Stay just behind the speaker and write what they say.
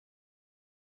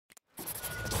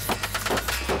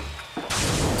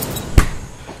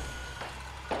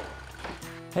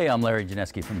Hey, I'm Larry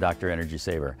Janesky from Dr. Energy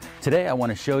Saver. Today I want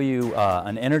to show you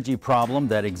an energy problem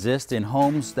that exists in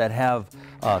homes that have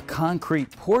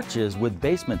concrete porches with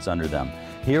basements under them.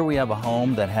 Here we have a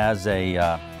home that has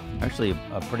actually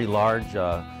a pretty large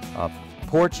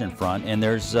porch in front, and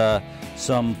there's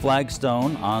some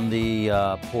flagstone on the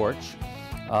porch,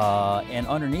 and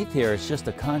underneath here it's just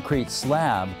a concrete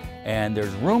slab, and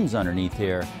there's rooms underneath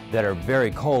here that are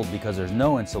very cold because there's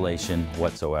no insulation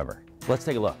whatsoever. Let's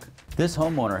take a look. This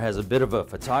homeowner has a bit of a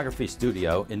photography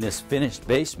studio in this finished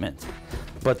basement,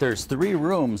 but there's 3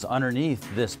 rooms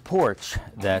underneath this porch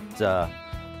that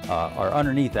are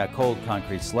underneath that cold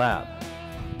concrete slab.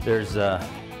 There's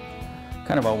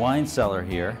kind of a wine cellar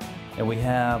here, and we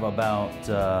have about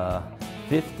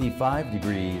 55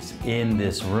 degrees in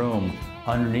this room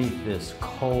underneath this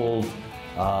cold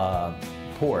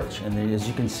porch. And as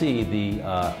you can see,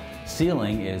 the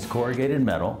ceiling is corrugated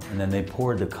metal, and then they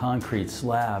poured the concrete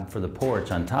slab for the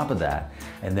porch on top of that,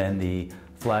 and then the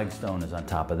flagstone is on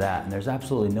top of that, and there's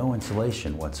absolutely no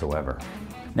insulation whatsoever.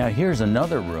 Now here's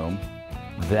another room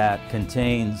that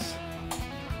contains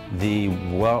the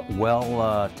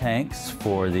well tanks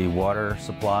for the water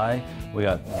supply. We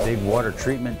got big water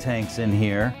treatment tanks in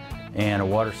here and a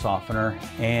water softener,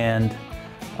 and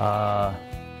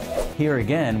here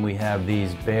again we have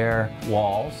these bare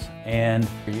walls, and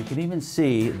you can even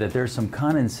see that there's some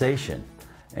condensation,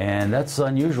 and that's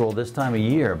unusual this time of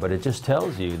year, but it just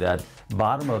tells you that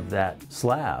bottom of that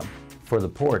slab for the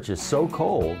porch is so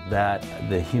cold that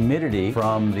the humidity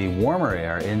from the warmer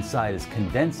air inside is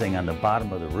condensing on the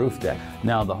bottom of the roof deck.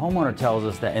 Now the homeowner tells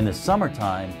us that in the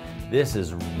summertime this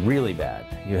is really bad.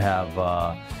 You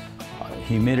have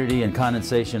humidity and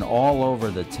condensation all over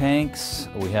the tanks.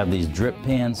 We have these drip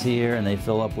pans here, and they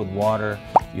fill up with water.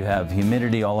 You have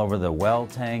humidity all over the well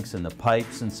tanks and the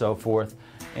pipes and so forth,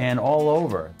 and all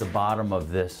over the bottom of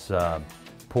this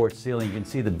porch ceiling. You can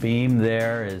see the beam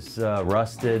there is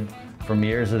rusted from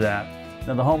years of that.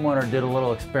 Now the homeowner did a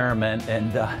little experiment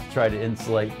and tried to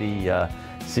insulate the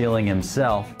ceiling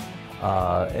himself,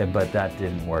 but that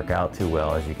didn't work out too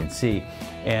well, as you can see.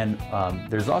 And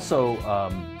there's also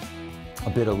a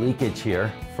bit of leakage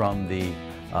here from the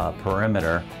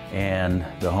perimeter, and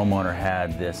the homeowner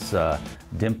had this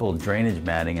dimpled drainage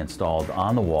matting installed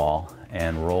on the wall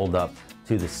and rolled up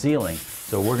to the ceiling.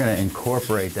 So we're going to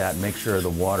incorporate that and make sure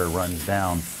the water runs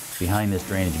down behind this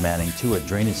drainage matting to a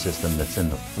drainage system that's in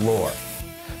the floor.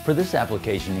 For this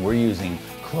application, we're using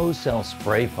closed cell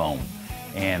spray foam,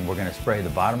 and we're going to spray the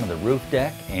bottom of the roof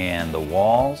deck and the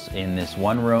walls in this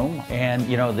one room. And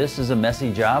you know, this is a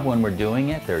messy job when we're doing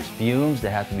it. There's fumes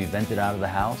that have to be vented out of the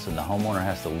house, and the homeowner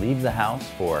has to leave the house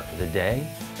for the day.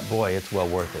 Boy, it's well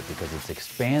worth it because it's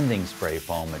expanding spray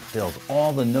foam. It fills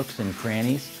all the nooks and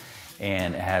crannies,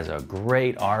 and it has a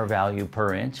great R value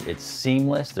per inch. It's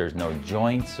seamless. There's no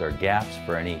joints or gaps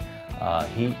for any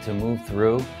heat to move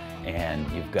through,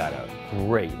 and you've got a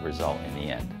great result in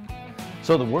the end.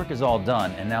 So the work is all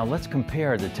done, and now let's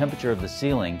compare the temperature of the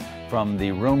ceiling from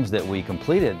the rooms that we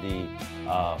completed the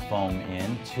foam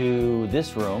in to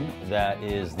this room that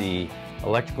is the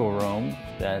electrical room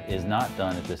that is not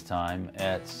done at this time.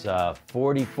 It's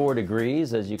 44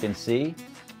 degrees, as you can see,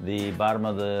 the bottom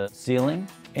of the ceiling.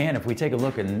 And if we take a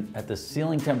look at the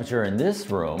ceiling temperature in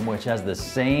this room, which has the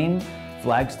same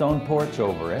flagstone porch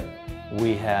over it,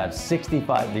 we have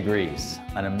 65 degrees,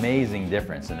 an amazing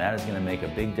difference, and that is going to make a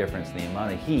big difference in the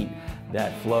amount of heat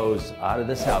that flows out of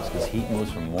this house, because heat moves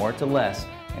from more to less,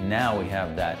 and now we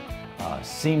have that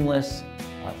seamless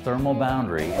thermal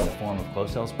boundary in the form of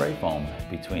closed cell spray foam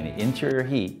between the interior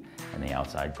heat and the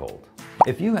outside cold.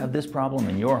 If you have this problem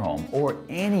in your home, or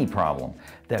any problem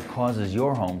that causes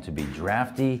your home to be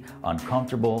drafty,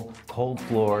 uncomfortable, cold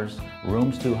floors,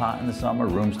 rooms too hot in the summer,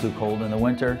 rooms too cold in the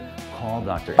winter, call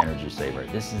Dr. Energy Saver.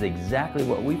 This is exactly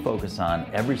what we focus on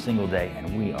every single day,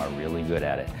 and we are really good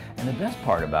at it. And the best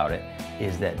part about it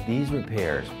is that these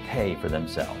repairs pay for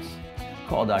themselves.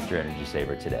 Call Dr. Energy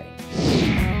Saver today.